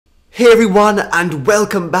Hey everyone, and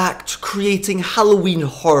welcome back to Creating Halloween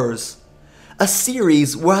Horrors, a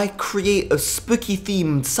series where I create a spooky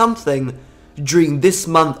themed something during this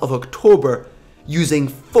month of October using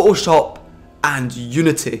Photoshop and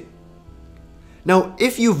Unity. Now,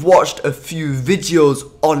 if you've watched a few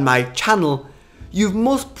videos on my channel, you've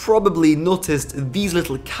most probably noticed these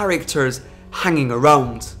little characters hanging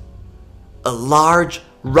around. A large,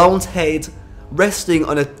 round head resting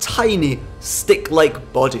on a tiny,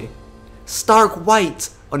 stick-like body. Stark white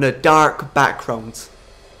on a dark background.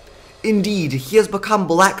 Indeed, he has become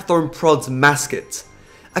BlackthornProd's mascot,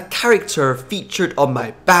 a character featured on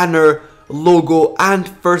my banner, logo and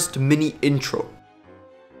first mini intro.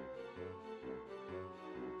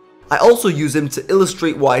 I also use him to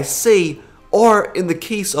illustrate what I say, or in the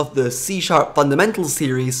case of the C# Fundamentals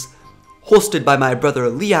series, hosted by my brother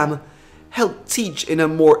Liam, help teach in a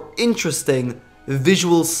more interesting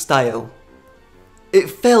visual style. It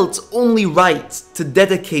felt only right to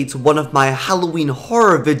dedicate one of my Halloween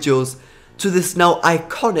horror videos to this now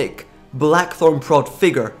iconic BlackthornProd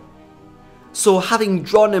figure. So having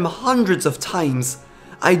drawn him hundreds of times,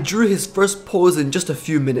 I drew his first pose in just a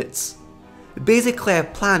few minutes. Basically, I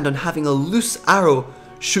planned on having a loose arrow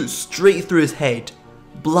shoot straight through his head,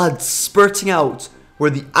 blood spurting out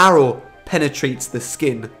where the arrow penetrates the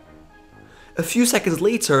skin. A few seconds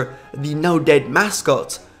later, the now dead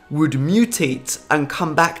mascot would mutate and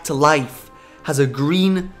come back to life as a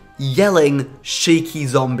green, yelling, shaky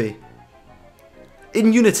zombie.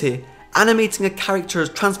 In Unity, animating a character's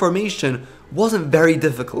transformation wasn't very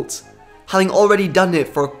difficult, having already done it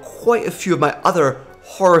for quite a few of my other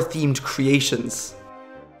horror-themed creations.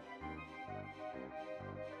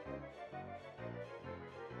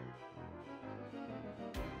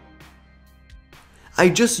 I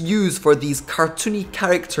just use for these cartoony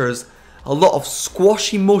characters a lot of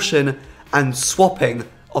squashy motion and swapping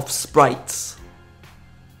of sprites.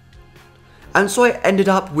 And so I ended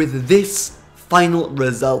up with this final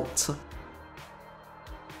result.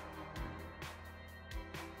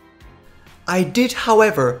 I did,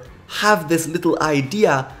 however, have this little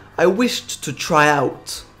idea I wished to try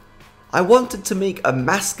out. I wanted to make a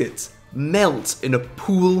mascot melt in a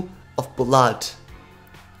pool of blood.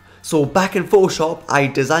 So back in Photoshop, I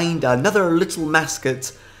designed another little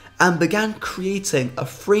mascot and began creating a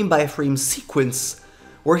frame-by-frame sequence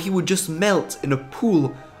where he would just melt in a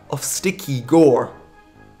pool of sticky gore.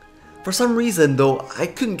 For some reason though, I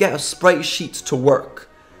couldn't get a sprite sheet to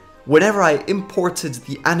work. Whenever I imported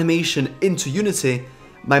the animation into Unity,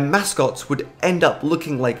 my mascots would end up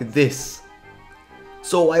looking like this.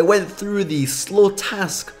 So I went through the slow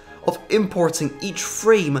task of importing each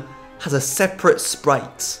frame as a separate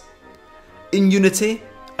sprite. In Unity,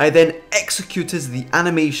 I then executed the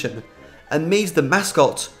animation and made the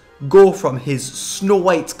mascot go from his snow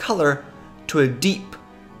white colour to a deep,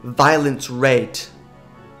 violent red.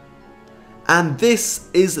 And this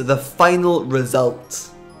is the final result.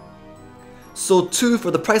 So 2 for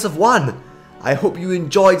the price of 1. I hope you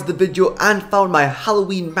enjoyed the video and found my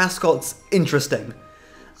Halloween mascots interesting.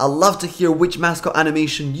 I'd love to hear which mascot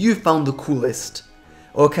animation you found the coolest.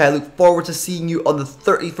 Okay, I look forward to seeing you on the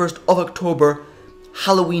 31st of October,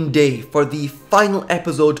 Halloween Day, for the final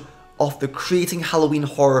episode of the Creating Halloween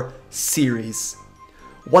Horror series.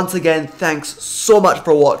 Once again, thanks so much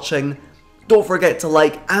for watching. Don't forget to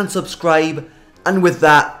like and subscribe, and with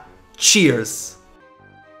that, cheers!